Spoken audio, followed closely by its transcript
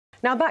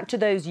Now back to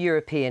those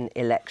European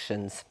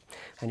elections.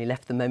 Only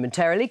left them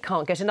momentarily,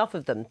 can't get enough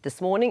of them. This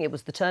morning it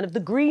was the turn of the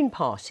Green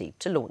Party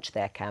to launch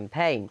their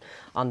campaign.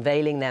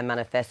 Unveiling their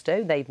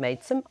manifesto, they've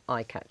made some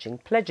eye-catching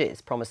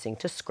pledges, promising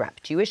to scrap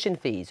tuition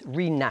fees,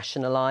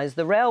 renationalise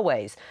the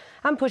railways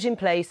and put in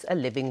place a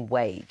living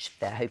wage.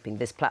 They're hoping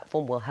this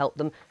platform will help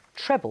them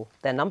treble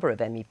their number of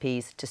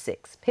MEPs to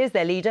 6. Here's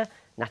their leader,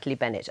 Natalie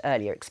Bennett,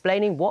 earlier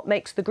explaining what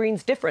makes the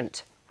Greens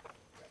different.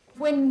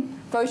 When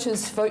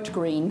voters vote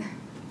Green,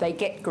 they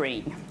get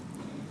green.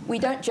 We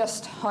don't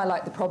just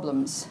highlight the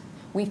problems,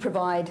 we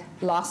provide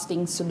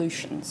lasting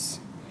solutions.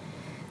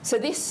 So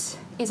this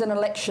is an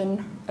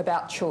election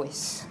about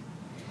choice.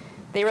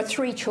 There are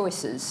 3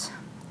 choices.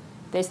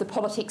 There's the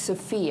politics of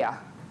fear,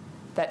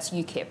 that's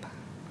UKIP.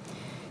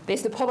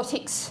 There's the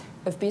politics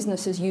of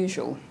business as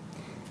usual,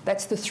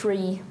 that's the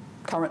 3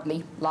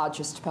 currently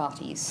largest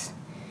parties.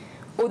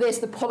 Or there's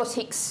the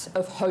politics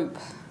of hope,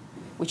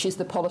 which is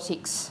the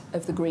politics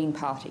of the Green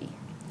Party.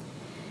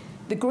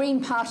 The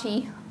Green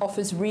Party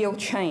offers real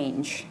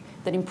change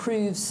that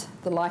improves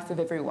the life of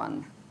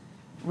everyone,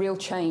 real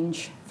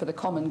change for the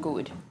common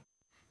good.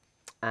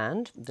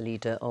 And the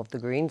leader of the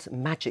Greens,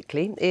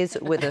 magically, is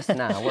with us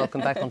now.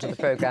 Welcome back onto the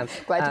programme.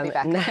 Glad to be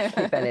back.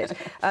 Natalie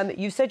Bennett,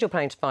 you said you're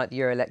planning to fight the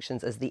Euro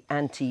elections as the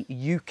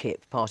anti-UKIP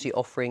party,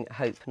 offering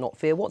hope, not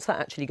fear. What's that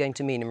actually going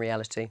to mean in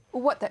reality?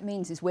 Well, what that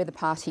means is we're the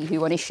party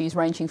who, on issues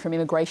ranging from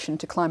immigration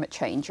to climate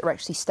change, are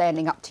actually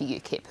standing up to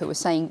UKIP, who are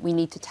saying we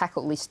need to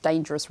tackle this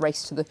dangerous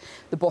race to the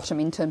bottom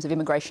in terms of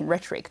immigration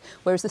rhetoric,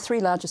 whereas the 3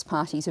 largest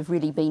parties have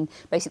really been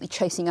basically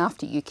chasing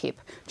after UKIP,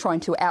 trying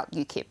to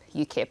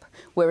out-UKIP,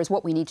 whereas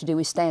what we need to do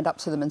is stand up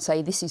to them and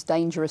say this is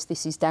dangerous,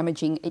 this is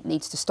damaging, it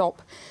needs to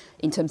stop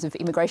in terms of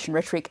immigration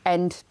rhetoric,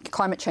 and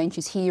climate change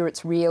is here,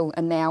 it's real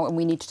and now, and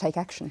we need to take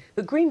action.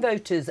 But Green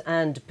voters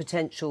and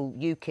potential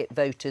UKIP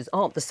voters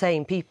aren't the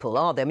same people,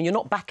 are they? I mean, you're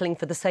not battling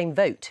for the same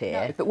vote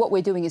here. No, but what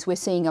we're doing is we're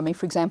seeing, I mean,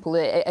 for example,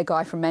 a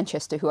guy from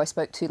Manchester who I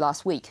spoke to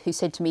last week who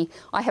said to me,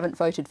 I haven't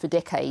voted for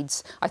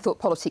decades. I thought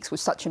politics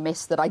was such a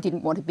mess that I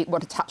didn't want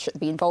to touch it,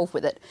 be involved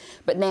with it.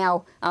 But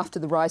now, after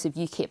the rise of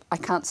UKIP, I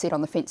can't sit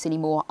on the fence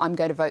anymore. I'm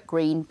going to vote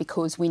Green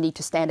because we need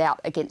to stand out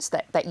against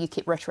that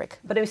UKIP rhetoric.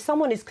 But if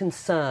someone is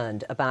concerned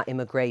about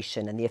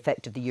immigration and the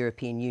effect of the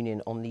European Union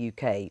on the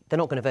UK, they're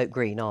not going to vote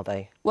Green, are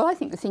they? Well, I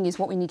think the thing is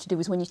what we need to do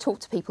is when you talk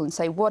to people and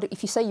say,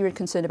 if you say you're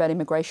concerned about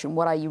immigration,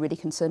 what are you really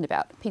concerned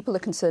about? People are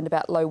concerned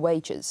about low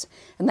wages,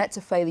 and that's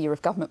a failure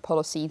of government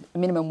policy, a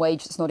minimum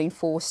wage that's not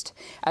enforced,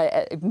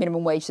 a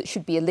minimum wage that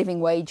should be a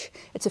living wage.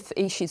 It's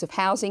issues of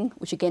housing,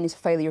 which again is a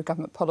failure of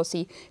government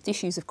policy. It's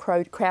issues of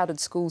crowded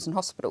schools and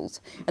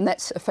hospitals, and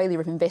that's a failure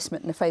of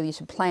investment and a failure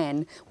to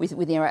plan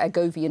with our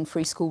Agovian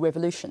free school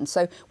revolution.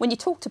 So when you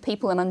talk to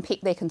people and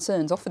unpick their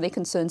concerns, often their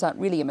concerns aren't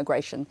really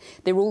immigration.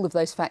 They're all of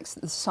those facts that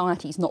the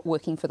society is not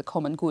working for the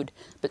common good,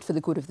 but for the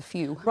good of the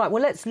few. Right,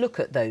 well, let's look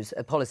at those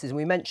policies. And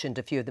we mentioned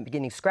a few of them at the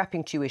beginning,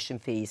 scrapping tuition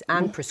fees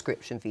and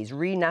prescription fees,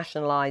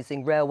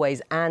 renationalising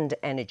railways and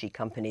energy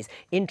companies,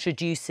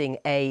 introducing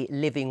a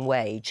living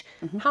wage.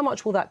 How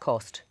much will that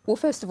cost? Well,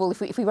 first of all,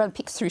 if we want to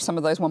pick through some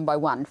of those one by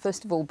one,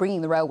 first of all,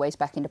 bringing the railways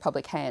back into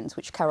public hands,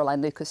 which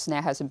Caroline Lucas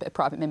now has a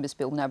private member's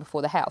bill now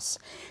before the House,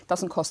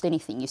 doesn't cost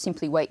anything. You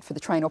simply wait for the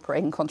train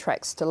operating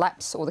contracts to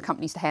lapse or the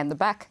companies to hand them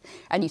back,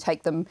 and you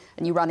take them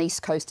and you run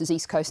East Coast as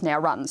East Coast now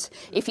runs.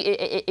 If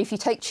you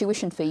take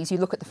tuition fees, you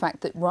look at the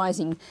fact that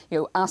rising,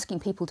 asking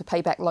people to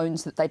pay back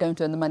loans that they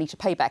don't earn the money to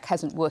pay back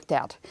hasn't worked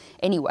out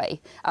anyway.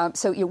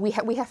 So we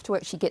have to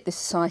actually get this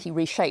society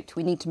reshaped.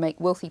 We need to make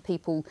wealthy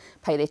people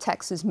pay their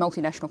taxes,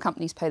 multinational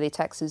companies pay their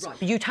taxes.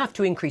 Right. You'd have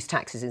to increase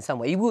taxes in some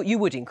way. You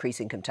would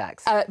increase income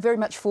tax. Very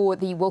much for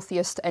the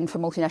wealthiest and for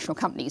multinational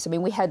companies. I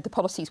mean, we had the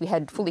policies, we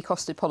had fully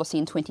costed policy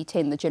in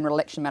 2010, the General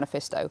Election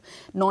Manifesto.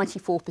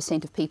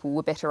 94% of people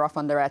were better off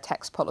under our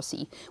tax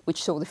policy,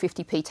 which saw the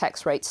 50p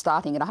tax rate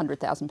starting at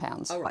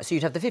 £100,000. Oh, right, so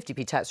you'd have the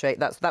 50p tax rate.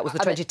 That was the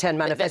 2010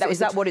 manifesto. Is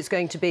that what it's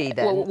going to be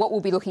then? Well, what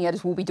we'll be looking at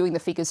is we'll be doing the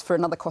figures for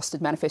another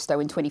costed manifesto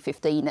in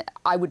 2015.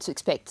 I would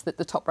expect that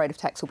the top rate of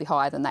tax will be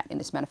higher than that in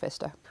this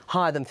manifesto.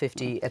 Higher than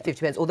 50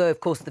 pence, although, of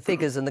course, the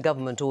figures and the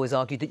government always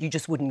argued that you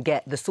just wouldn't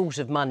get the sort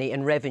of money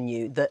and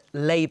revenue that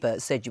Labour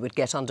said you would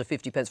get under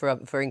 50 pence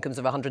for incomes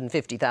of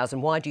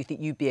 150,000. Why do you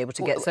think you'd be able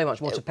to get so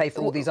much more to pay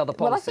for all these other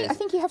policies? Well, I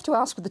think you have to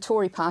ask the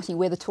Tory party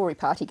where the Tory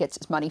party gets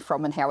its money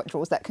from and how it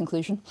draws that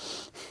conclusion.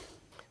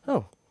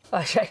 Oh.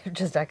 I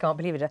can't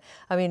believe it.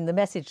 I mean, the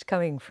message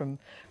coming from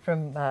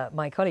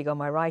my colleague on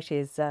my right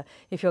is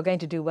if you're going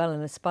to do well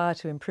and aspire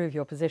to improve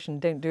your position,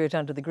 don't do it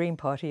under the Green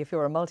Party. If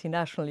you're a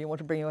multinational, you want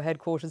to bring your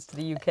headquarters to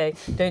the UK,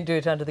 don't do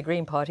it under the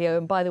Green Party. Oh,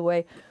 and by the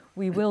way,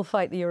 we will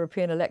fight the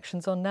European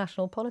elections on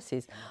national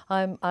policies.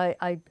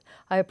 I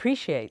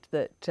appreciate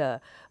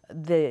that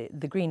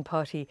the Green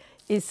Party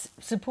is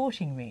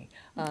supporting me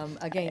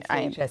against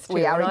HS2.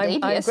 We are and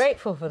indeed, I'm yes.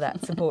 grateful for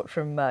that support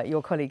from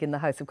your colleague in the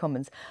House of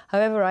Commons.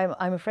 However,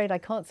 I'm afraid I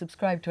can't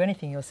subscribe to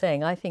anything you're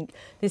saying. I think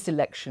this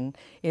election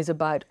is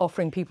about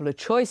offering people a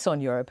choice on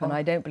Europe, and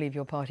I don't believe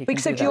your party can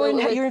Except do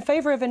that. you're in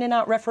favour of an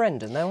in-out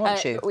referendum, though,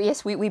 aren't you?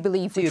 Yes, we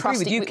believe... So you agree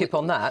with UKIP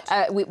on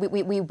that?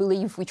 We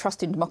believe we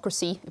trust in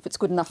democracy. If it's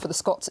good enough for the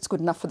Scots, it's good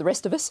enough for the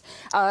rest of us.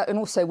 And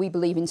also we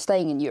believe in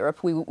staying in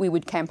Europe. We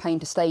would campaign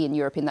to stay in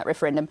Europe in that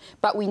referendum,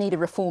 but we need a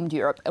reformed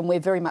Europe, and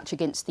we're very much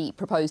against the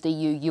proposed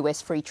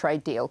EU-US free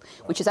trade deal,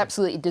 which is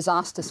absolutely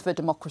disastrous for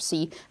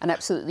democracy and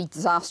absolutely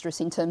disastrous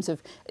in terms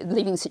of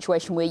leaving a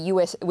situation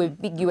where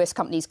big US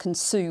companies can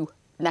sue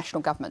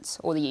national governments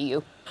or the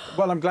EU.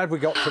 Well, I'm glad we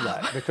got to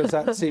that, because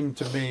that seemed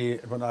to me,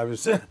 when I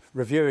was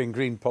reviewing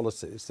green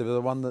policies, to be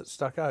the one that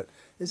stuck out.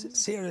 Is it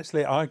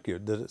seriously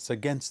argued that it's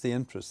against the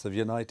interests of the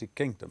United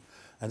Kingdom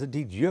and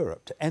indeed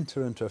Europe to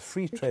enter into a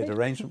free trade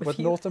arrangement with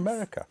North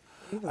America?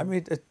 I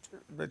mean,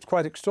 it's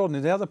quite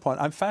extraordinary. The other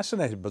point, I'm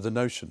fascinated by the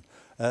notion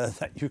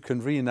that you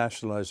can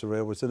renationalise the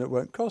railways and it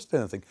won't cost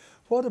anything.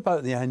 What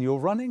about the annual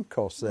running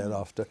costs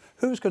thereafter?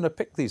 Who's going to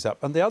pick these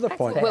up? And the other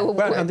point...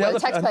 the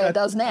taxpayer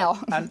does now.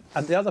 And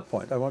the other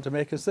point I want to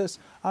make is this.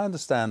 I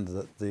understand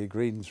that the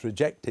Greens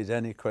rejected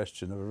any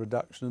question of a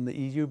reduction in the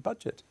EU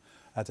budget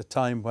at a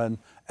time when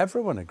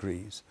everyone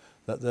agrees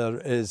that there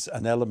is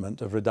an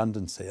element of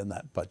redundancy in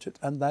that budget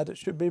and that it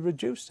should be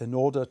reduced in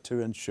order to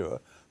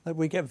ensure that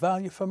we get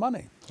value for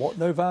money. What,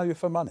 no value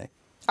for money?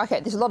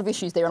 OK, there's a lot of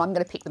issues there, and I'm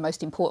going to pick the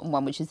most important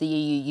one, which is the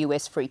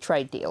EU-US free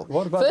trade deal.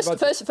 What about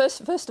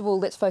first of all,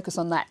 let's focus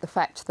on that, the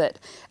fact that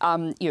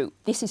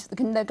the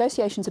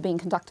negotiations are being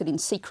conducted in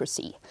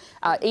secrecy.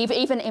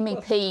 Even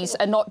MEPs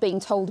are not being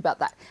told about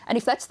that. And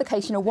if that's the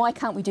case, why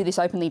can't we do this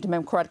openly,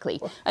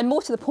 democratically? And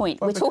more to the point,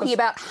 we're talking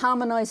about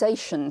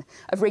harmonisation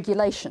of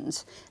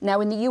regulations. Now,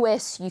 in the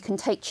US, you can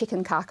take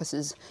chicken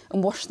carcasses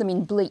and wash them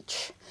in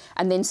bleach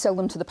and then sell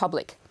them to the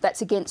public.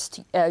 That's against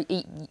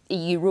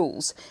EU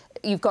rules.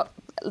 You've got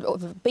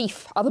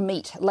beef, other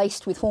meat,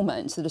 laced with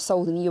hormones that are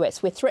sold in the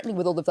US. We're threatening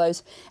with all of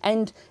those,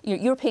 and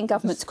European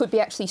governments could be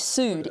actually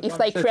sued if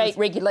they create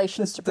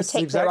regulations to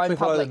protect their own publics. This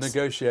is exactly why the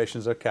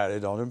negotiations are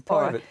carried on in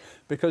private. Right.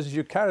 Because if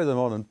you carry them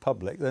on in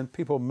public, then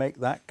people make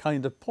that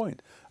kind of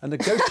point. A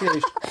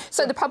negotiation...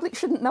 So the public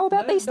shouldn't know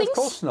about these things? Of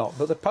course not,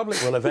 but the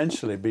public will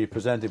eventually be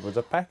presented with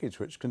a package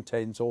which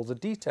contains all the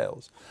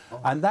details.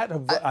 And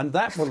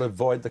that will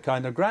avoid the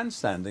kind of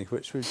grandstanding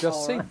which we've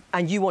just seen.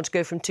 And you want to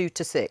go from 2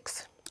 to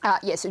 6?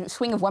 Yes, a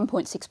swing of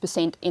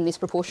 1.6% in this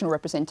proportional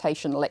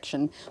representation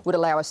election would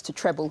allow us to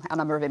treble our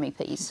number of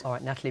MEPs. All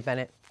right, Natalie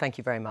Bennett, thank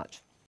you very much.